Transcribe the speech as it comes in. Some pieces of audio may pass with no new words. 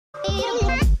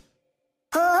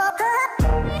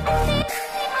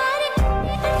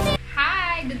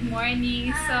Hi! Good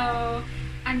morning! So,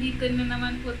 andito na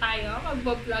naman po tayo.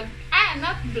 Mag-vlog.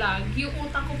 Not vlog. Yung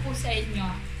utang ko po sa inyo.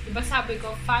 Diba sabi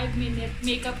ko, 5-minute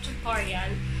makeup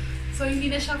tutorial. So,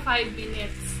 hindi na siya 5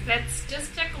 minutes. Let's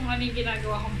just check kung ano yung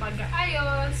ginagawa kong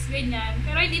pag-aayos. Ganyan.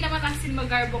 Pero hindi naman asin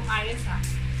magarbong ayos ha.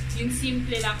 Yung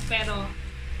simple lang pero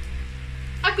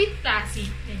a bit classy.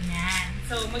 Ganyan.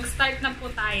 So, mag-start na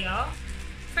po tayo.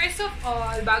 First of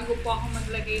all, bago po ako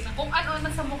maglagay ng kung ano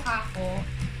na sa mukha ko,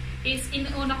 is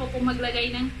inuuna ko po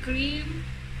maglagay ng cream.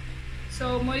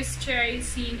 So,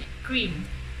 moisturizing cream.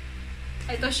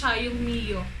 Ito siya, yung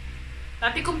Mio.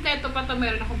 Dati kumpleto pa to.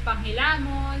 Meron akong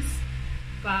panghilamos,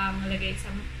 panglagay sa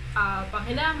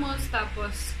panghilamos,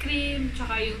 tapos cream,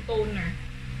 tsaka yung toner.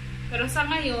 Pero sa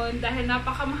ngayon, dahil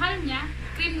napakamahal niya,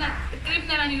 cream na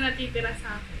lang yung natitira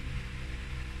sa akin.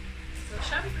 So,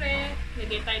 syempre,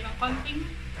 lagay tayo ng konting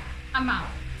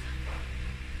amount.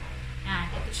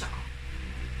 Yan, ito siya.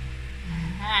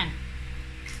 Yan.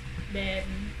 Then,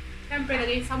 syempre,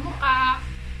 lagay sa mukha.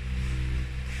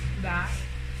 Diba?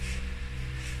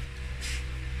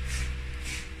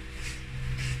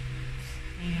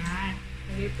 Ayan.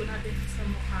 Lagay po natin sa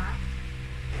mukha.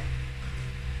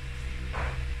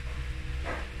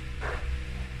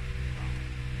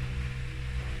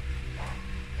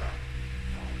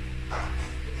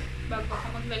 Bago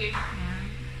ako maglagay niya.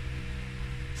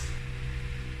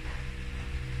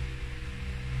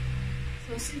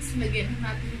 So, since lagyan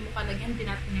natin yung mukha, lagyan din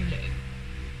natin yung leeg.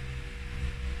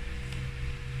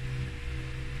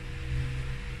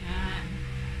 Yan.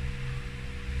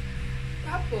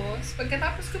 Tapos,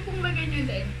 pagkatapos ko pong lagyan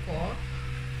yung leeg ko,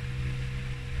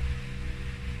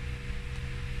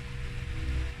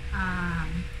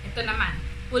 ito naman,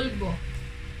 pulbo.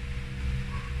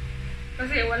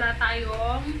 Kasi wala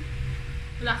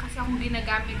kasi akong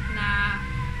ginagamit na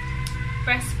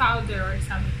pressed powder or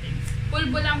something.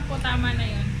 Pulbo lang po, tama na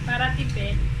yun. Para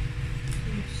tipid.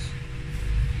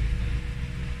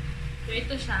 So,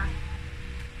 ito siya.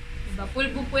 Diba?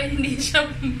 Pulbo po yun, hindi siya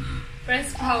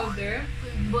pressed powder.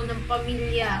 Pulbo ng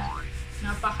pamilya.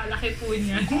 Napakalaki po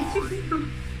niya.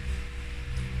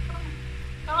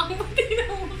 Nakamuti na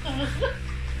mukha.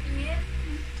 Hindi?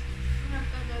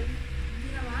 Hindi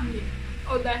naman.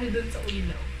 O dahil dun sa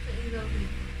ilaw. Sa ilaw.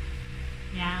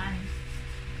 Yan.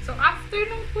 So, after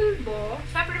ng pulbo,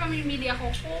 syempre mamimili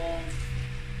ako kung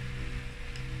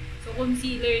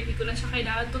concealer, hindi ko na siya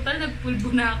kailangan. Total, nagpulbo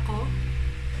na ako.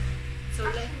 So,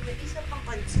 may isa pang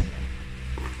concealer.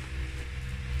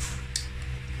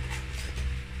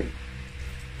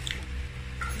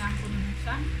 kailangan ko na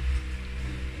siya.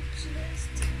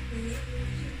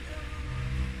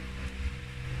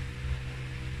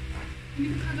 Hindi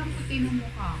ko talagang puti ng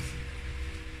mukha.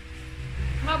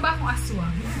 Mga ba akong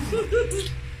aswang?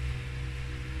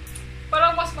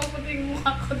 Parang mas maputi yung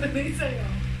mukha ko doon sa'yo.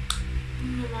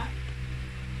 Ano ba?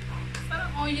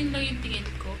 Parang yun lang yung tingin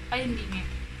ko. Ay, hindi nga.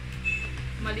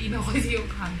 Malinaw kasi yung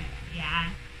camera.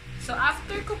 Yan. So,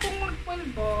 after ko pong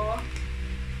magpulbo,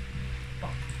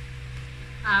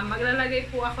 maglalagay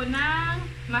po ako ng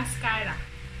mascara.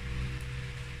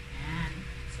 Yan.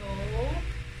 So,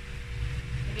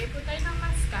 lagay po tayo ng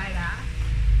mascara.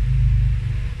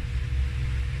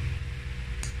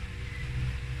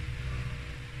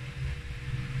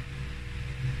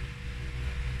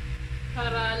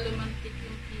 Para lumantik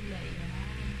yung kilay. Yan.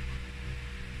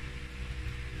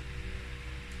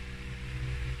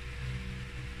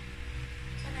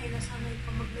 Nasanay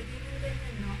ka maglagay ng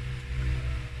ganyan, no?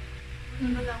 Ano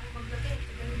na lang ako maglagay?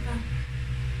 Ganun ka.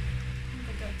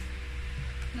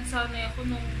 Nasanay ako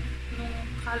nung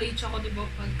college ako, diba,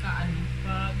 pag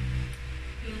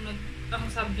ang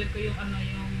subject ko yung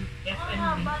yung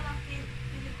FNB. Ba,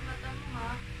 napilit mata mo,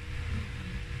 ha?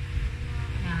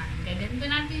 Yan. Gaganto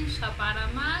natin siya para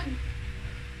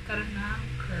magkaroon ng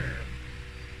curve.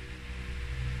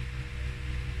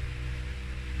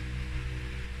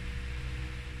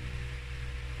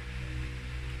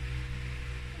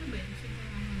 Ano ba yun? Sige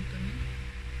naman ito.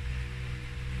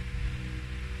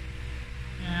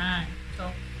 Yan. So,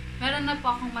 meron na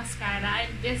po akong mascara.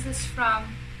 And this is from,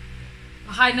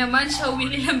 baka naman siya,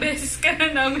 ilang beses ka na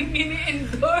namin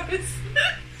ini-endorse.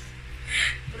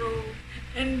 True.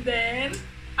 And then,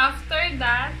 after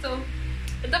that, so,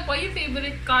 ito po yung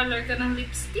favorite color ko ng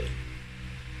lipstick.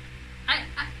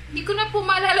 Hindi ko na po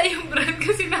maalala yung brand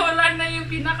kasi nawala na yung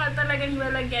pinaka talagang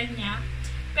lalagyan niya.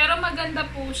 Pero maganda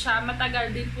po siya.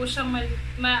 Matagal din po siyang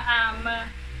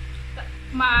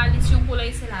maalis yung kulay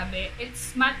sa labi.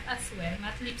 It's matte as well.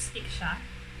 Matte lipstick siya.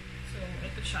 So,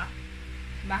 ito siya.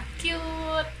 Diba?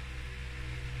 Cute!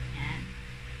 Yan.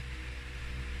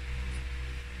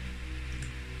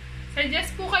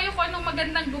 Suggest po kayo kung anong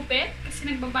magandang gupit kasi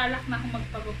nagbabalak na akong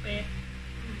magpagupit.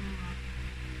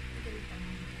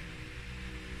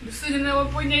 Gusto niya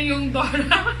naman po niya yung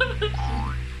Dora.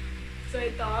 So,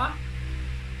 ito.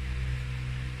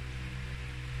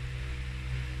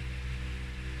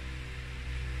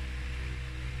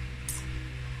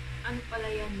 Ano pala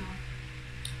yan, no?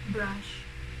 Brush.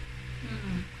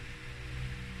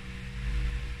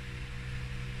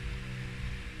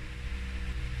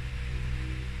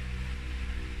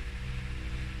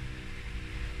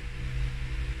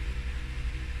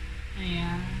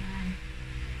 Ayan.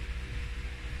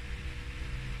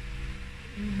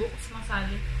 Bukas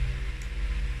masali.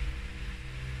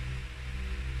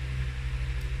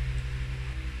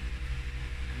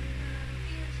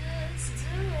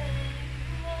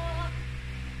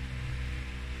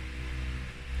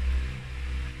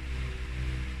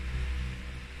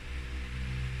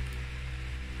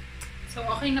 So,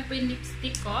 okay na po yung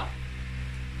lipstick ko.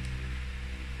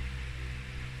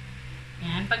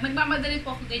 Yan. Pag nagmamadali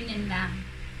po ako, ganyan lang.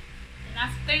 And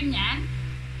after nyan,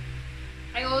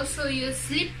 I also use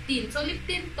lip tint. So, lip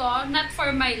tint to, not for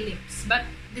my lips, but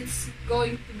it's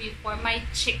going to be for my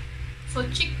cheek. So,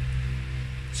 cheek,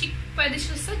 pwede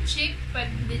siya sa cheek,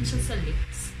 pwede din siya sa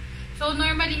lips. So,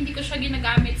 normally, hindi ko siya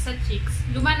ginagamit sa cheeks.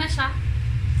 Luma na siya.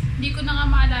 Hindi ko na nga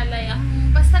maalala yung,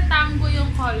 basta tango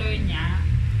yung color niya.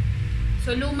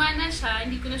 So, luma na siya.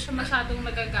 Hindi ko na siya masyadong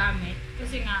nagagamit.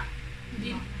 Kasi nga,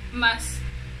 hindi, mas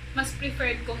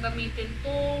preferred kong gamitin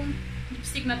tong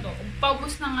lipstick na to.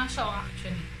 Paubos na nga siya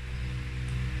actually.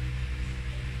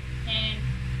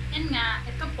 And nga,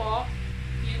 ito po,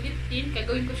 yung lip tint,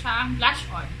 gagawin ko siyang blush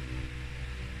on.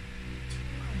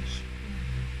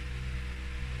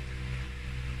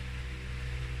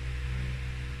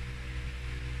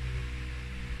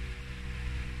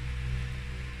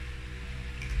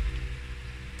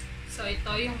 So,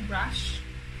 ito yung brush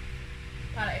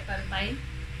para ipantay.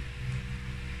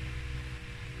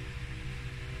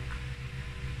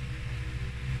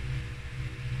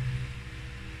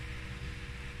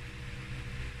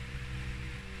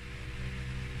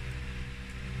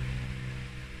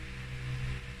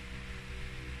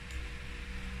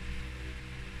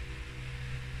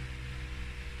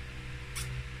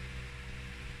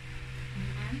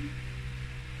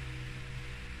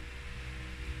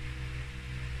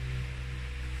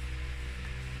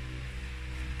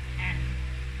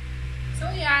 So,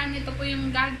 yan. Ito po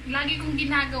yung lagi kong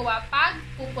ginagawa pag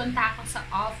pupunta ako sa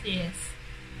office.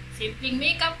 Simpleng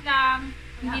makeup lang.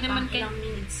 Hindi naman ilang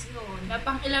minutes yun.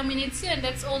 Pang ilang minutes yun.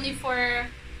 That's only for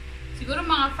siguro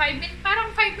mga 5 minutes.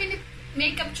 Parang 5 minute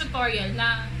makeup tutorial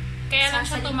na kaya lang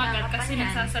siya tumagal kasi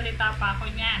nagsasalita pa ako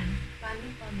niyan. Paano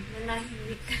pag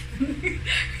nanahimik ka?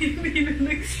 Hindi na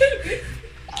nagsalita.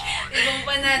 Ibang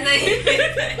pananahimik.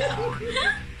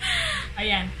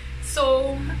 Ayan.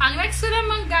 So, ang next ko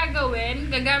naman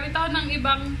gagawin, gagamit ako ng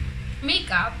ibang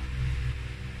makeup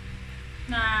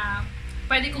na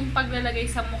pwede kong paglalagay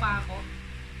sa mukha ko.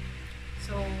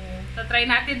 So, tatry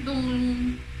natin itong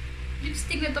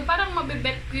lipstick na to. Parang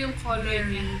mabibet ko yung color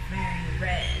niya. Very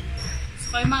red.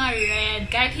 So, yung mga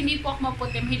red. Kahit hindi po ako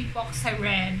maputi, mahilig po ako sa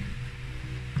red.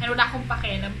 And wala akong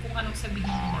pakialam kung anong sabihin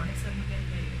nila. Basta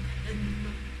maganda yun.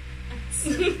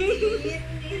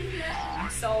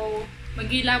 So,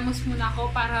 maghilamos muna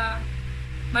ako para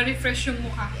ma-refresh yung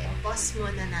mukha ko. Okay, pause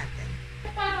muna natin.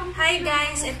 Hi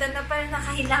guys! Ito na pala,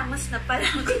 nakahilamos na pala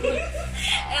ako.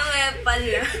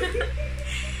 pala.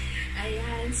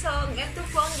 Ayan. So, ito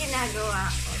po ang ginagawa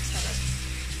ko. Charot.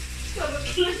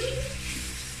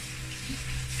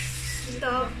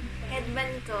 Ito,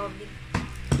 headband ko.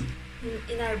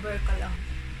 In-arbor ko lang.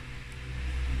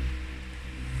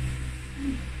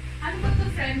 Ano ba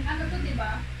to, friend? Ano to,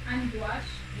 diba? Hand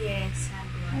wash? Yes,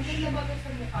 hand wash. Maganda ba to sa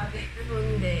mukha?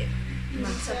 Hindi.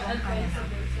 Magsabong ka na.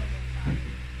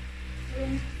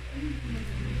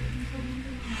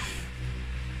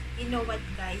 You know what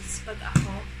guys? Pag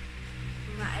ako,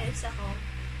 umaalis ako,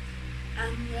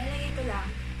 ang nilalagay ko lang,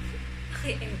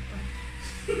 kay aircon.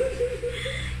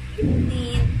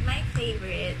 Need my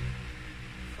favorite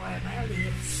for my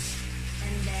lips.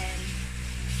 And then,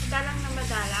 madalang na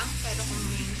madalang, pero kung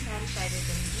minsan, pwede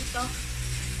din dito.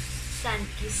 Sun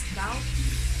kiss daw.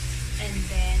 And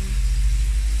then,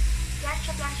 flash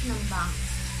ng bangs.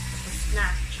 Tapos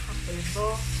na, tsaka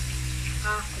pulbo,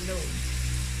 tsaka cologne.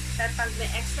 At pag may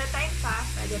extra time pa,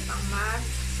 pwede pang mag,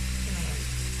 yan.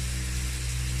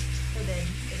 So then,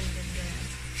 ganun.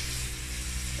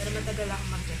 Pero matagal ako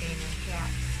maglagay nun. Kaya,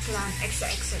 kailangan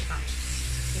extra time.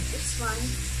 With this one,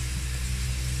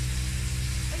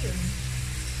 ayun.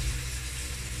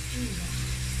 Yun lang.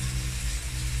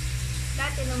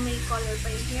 natin na may color pa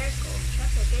yung hair ko,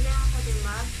 syempre, kailangan ko din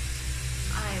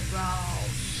mag-eyebrows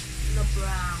na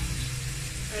brown.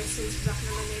 Or since black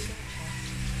naman na yung buhok ko,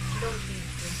 don't need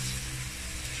to.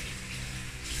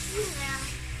 Yun na.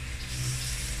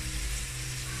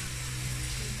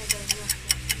 Ang tagal na.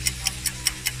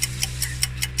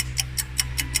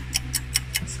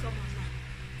 Let's go, mama.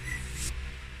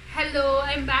 Hello,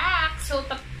 I'm back!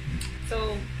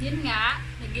 So, yun nga,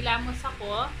 nagilamos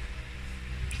ako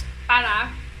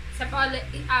para sa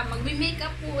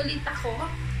magme-makeup po ulit ako.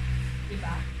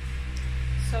 Diba?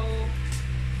 So,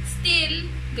 still,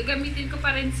 gagamitin ko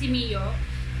pa rin si Mio.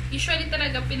 Usually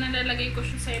talaga, pinalalagay ko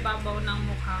siya sa ibabaw ng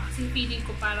mukha kasi feeling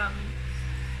ko parang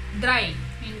dry.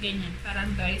 Yung ganyan,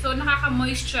 parang dry. So,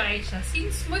 nakaka-moisturize siya.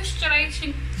 Since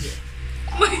moisturizing,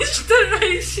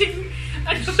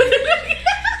 ano ba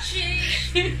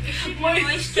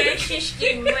moisturize yung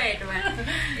skin mo eh, diba?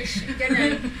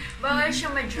 Ganun. Bawal siya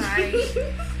ma-dry.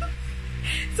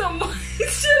 So,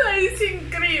 moisturizing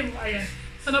cream. Ayan.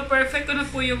 So, na-perfect ko na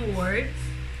po yung word.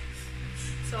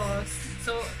 So,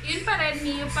 yun pa rin.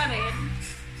 Mio pa rin.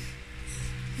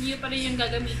 Mio pa rin yung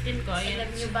gagamitin ko. Ayan. Alam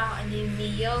niyo ba kung ano yung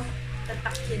Mio?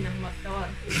 Tatakyin ng motor.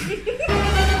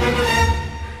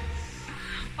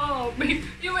 Oh, babe.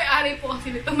 Yung may-ari po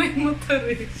kasi nito may motor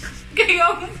eh.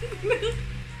 Kaya,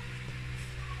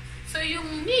 so, yung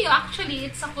Mio, actually,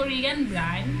 it's a Korean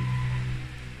brand.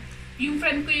 Yung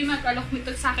friend ko yung nag-alok nito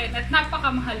sa akin at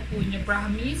napakamahal po niya,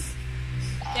 promise.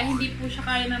 Kaya hindi po siya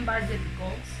kaya ng budget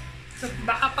ko. So,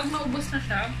 baka pag naubos na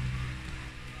siya,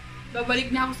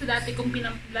 babalik na ako sa dati kong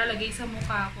pinalalagay sa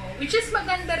mukha ko. Which is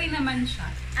maganda rin naman siya.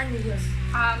 Ano yun?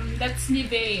 That's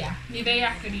Nivea.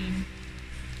 Nivea cream.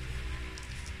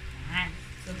 Yan.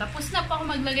 So, tapos na po ako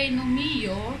maglagay ng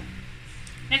Mio.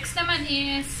 Next naman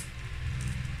is,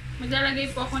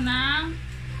 maglalagay po ako ng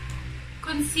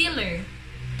concealer.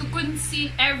 To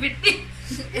conceal everything.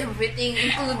 Everything,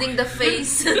 including the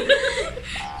face.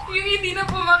 Yung hindi na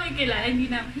po makikilala.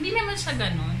 Hindi naman siya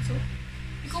ganon. So,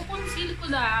 i-conceal ko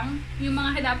lang yung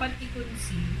mga dapat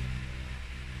i-conceal.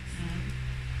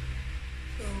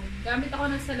 So, gamit ako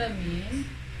ng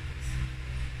salamin.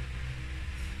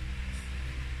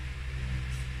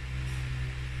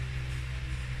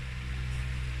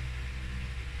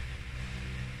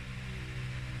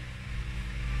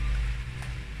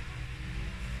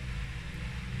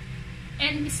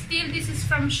 And still, this is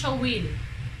from Showil.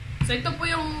 So, ito po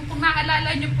yung, kung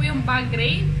naalala nyo po yung bag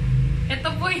raid, ito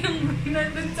po yung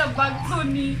nandun sa bag ko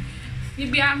ni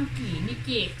Bianchi, ni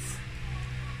Kix.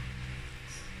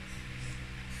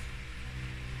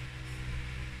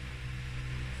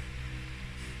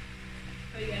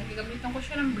 So, yan. Gagamitan ko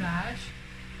siya ng brush.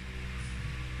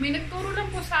 May nagturo lang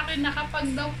po sa akin na kapag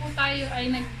daw po tayo ay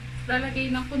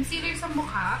naglalagay ng concealer sa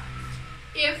mukha,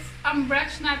 if ang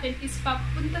brush natin is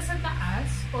papunta sa taas,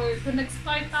 or kung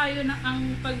nag-start tayo na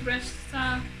ang pag-brush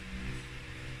sa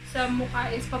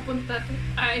mukha is papunta,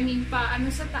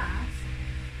 sa taas,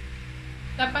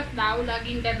 dapat daw,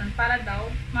 laging ganun, para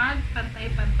daw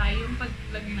magpantay-pantay yung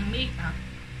paglagay ng makeup.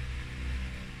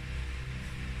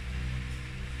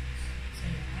 So,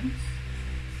 yan.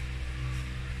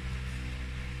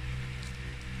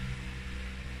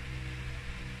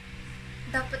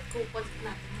 Dapat kukulot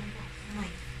natin yung buhok.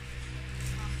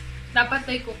 Dapat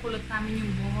ay kukulot namin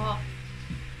yung buhok.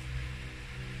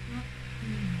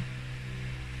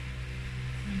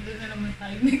 Doon na naman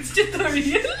tayo next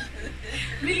tutorial.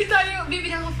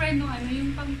 Bibili ako friend nung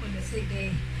yung pangkulot.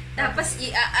 Sige. Tapos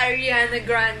Ariana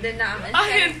Grande naman.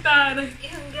 Ay, tara.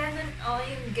 Yung ganon,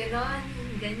 yung ganon,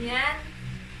 yung ganyan.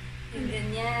 Yung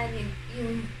ganyan,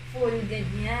 yung full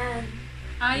ganyan.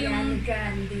 Ariana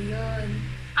Grande yun.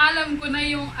 Alam ko na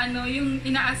yung yung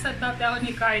inaasat dati ako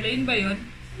ni Carla. Yun ba yun?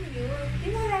 Ano yun?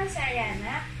 Di mo alam si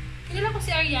Ariana? Kilala ko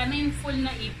si Ariana, yung full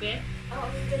na ipit.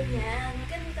 Oo, yung ganyan.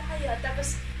 Ganito kayo.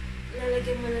 Tapos,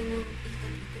 lalagyan mo lang ng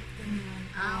ikot-ikot ganyan.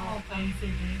 Okay.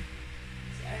 Sige.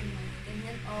 Si Ariana.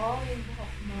 Ganyan, yung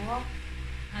buhok mo.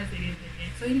 Sige.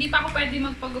 So, hindi pa ako pwede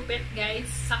magpagupit, guys.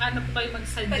 Saka na po kayo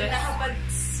mag-suggest. Pag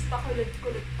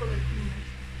nakapag-pakulot-kulot mo na siya.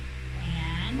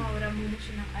 Ayan. Maura muna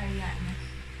siya ng Ariana.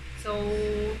 So,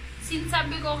 since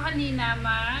sabi ko kanina,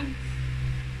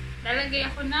 lalagay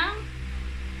ako ng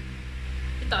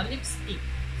lipstick.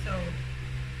 So,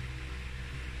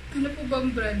 ano po bang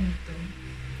brand nito?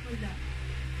 Wala.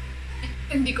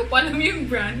 Hindi ko pa alam yung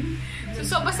brand.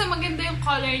 So basta maganda yung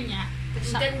color niya.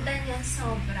 Ang ganda niya,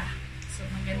 sobra. So,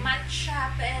 maganda. Matte siya,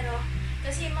 pero,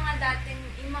 kasi yung mga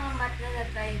matte na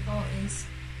na-try ko is,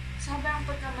 sobrang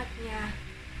pagka-matte niya,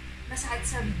 masakit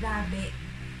sa labi.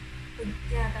 Pag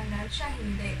tinatanggal siya,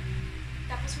 hindi.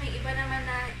 Tapos may iba naman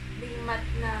na yung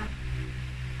matte na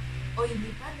O,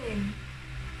 hindi pa din.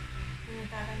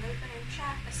 Natatanggal pa rin siya.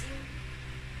 As in,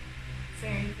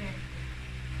 very, very good.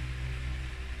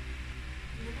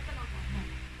 Hindi na pa nakuha.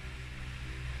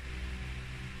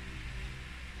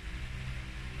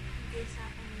 Okay, sa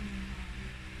akin yun.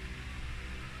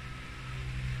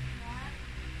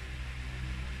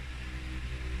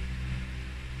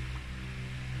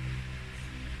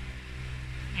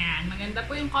 Ayan, maganda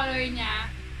po yung color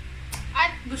niya.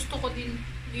 At gusto ko din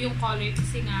yung color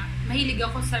kasi nga, mahilig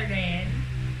ako sa red.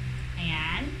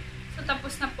 Ayan. So,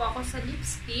 tapos na po ako sa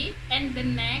lipstick. And the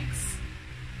next,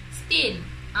 still,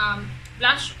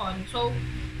 blush on. So,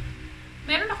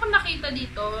 meron ako nakita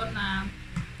dito na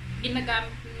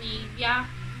ginagamit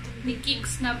ni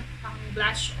Kicks na pang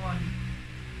blush on.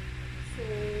 So,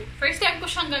 first time ko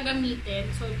siyang gagamitin.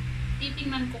 So,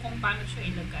 titingnan ko kung paano siya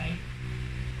ilagay.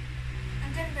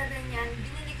 Ang ganda din yan.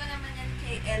 Binili ko naman yan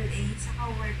kay LA sa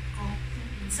ka-work ko.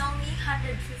 It's only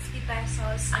 150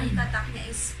 pesos. Ang tatak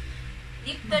niya is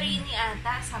Liptorini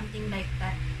ata, something like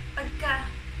that. Pagka,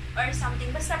 or something,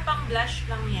 basta pang blush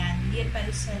lang yan. Hindi yan pala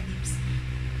sa lips.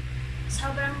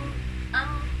 Sobrang,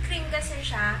 ang cream kasi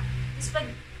siya. Tapos pag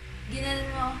ginanon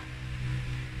mo,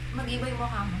 mag-iba yung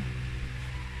mukha mo.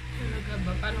 Talaga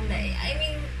ba? Paano? I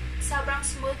mean, sobrang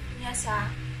smooth niya sa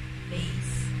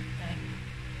base.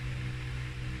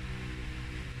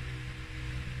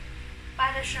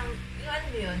 Para siyang, yung ano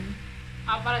yun?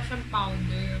 Para siyang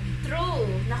powder. True.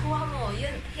 Nakuha mo.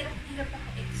 Yun, hirap ako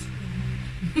explain.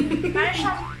 Para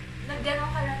siyang,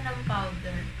 nagganon ka lang ng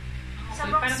powder. Okay,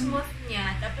 Sobrang parang smooth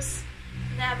niya. Tapos,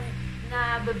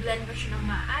 na-blend mo siya ng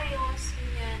maayos.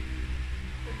 Ganyan.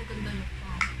 Maganda yung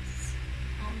pumps.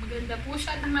 Oh, maganda po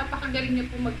siya. At napakagaling niya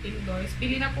po mag-endorse.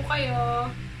 Bili na po kayo.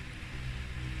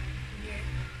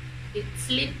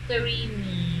 It's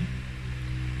Liptorini.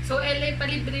 So, LA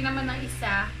palibre naman ng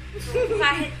isa. So,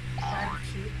 kahit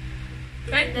barbecue.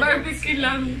 Kahit barbecue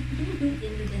lang. Hindi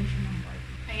din siya ng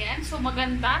barbecue. Ayan. So,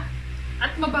 maganda.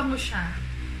 At mabango siya.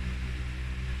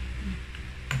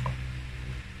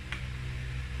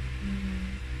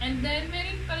 And then,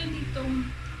 meron pa rin ditong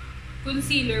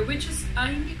concealer, which is,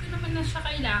 hindi ko naman na siya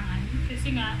kailangan.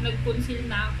 Kasi nga, nag-conceal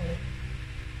na ako.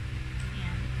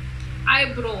 Ayan.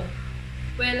 Eyebrow.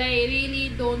 Well, I really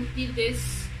don't need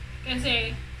this.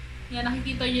 Kasi, yan,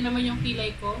 nakikita nyo naman yung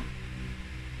kilay ko.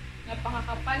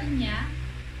 Napakakapal niya.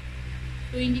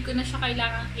 So, hindi ko na siya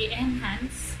kailangan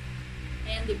i-enhance.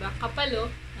 Ayan, diba? Kapal, oh.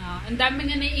 Ang dami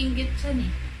nga naiinggit siya, eh.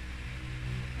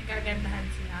 Nagagandahan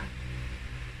siya.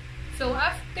 So,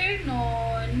 after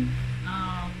nun,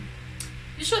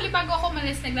 usually, bago ako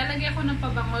malis, naglalagay ako ng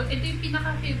pabango. Ito yung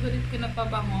pinaka-favorite ko na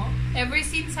pabango. Ever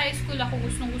since high school ako,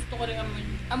 gustong-gusto ko rin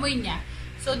amoy niya.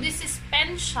 So, this is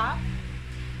Pen Shop.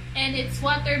 And it's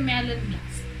watermelon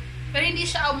blast. Pero hindi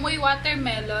siya amoy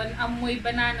watermelon, amoy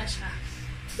banana siya.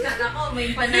 Kala ko,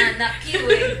 may banana cue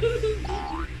eh.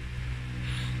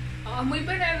 Amoy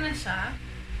banana siya.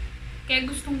 Kaya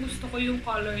gustong-gusto ko yung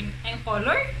color.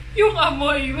 Yung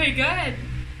amoy. Oh my God.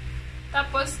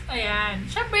 Tapos, ayan.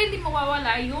 Siyempre, hindi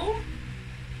mawawala yung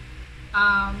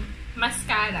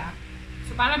mascara.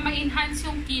 So, para ma-enhance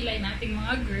yung kilay nating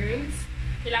mga girls,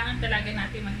 kailangan talaga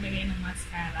natin maglagay ng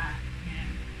mascara.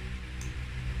 Ayan.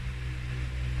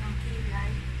 Ang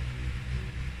kilay.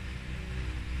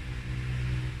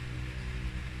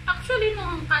 Actually,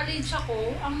 nung college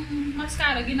ako, ang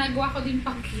mascara, ginagawa ko din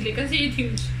pang kilay kasi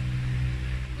yun siya.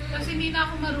 Kasi hindi na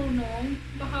ako marunong.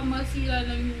 Baka masira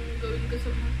lang yung gawin ko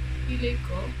sa kilay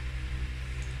ko.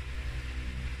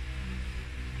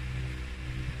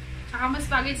 Tsaka mas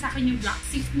bagay sa akin yung black.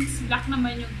 Since black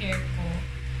naman yung hair ko,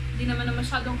 hindi naman na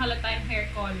masyadong halata yung hair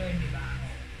color, di ba?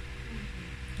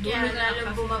 Kaya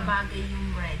lalong bumabagay yung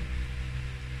red.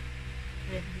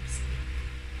 Red lipstick.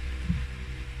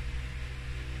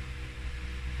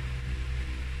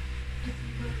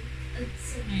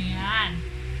 Ayan.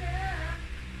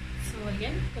 So,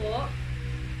 ayan po.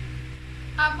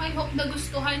 I hope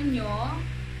nagustuhan nyo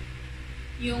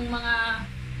yung mga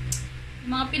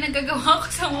pinagagawa ko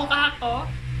sa mukha ko.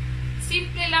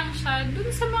 Simple lang siya. Dun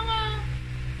sa mga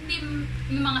hindi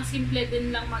yung mga simple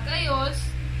din lang magayos.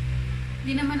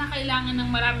 Hindi naman na kailangan ng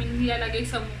maraming nilalagay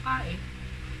sa mukha eh.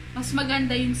 Mas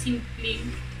maganda yung simpleng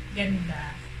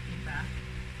ganda. Diba?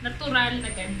 Natural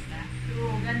na ganda.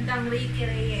 True. Gandang Rackie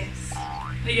Reyes.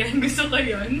 Ayan, gusto ko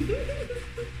yun.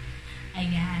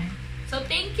 Ayan. So,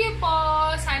 thank you po.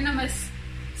 Sana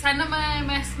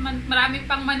marami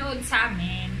pang manood sa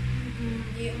amin.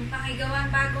 Yung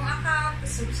pakigawa bagong account,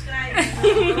 subscribe.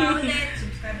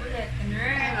 Subscribe ulit.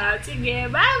 Sige,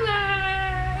 bye-bye!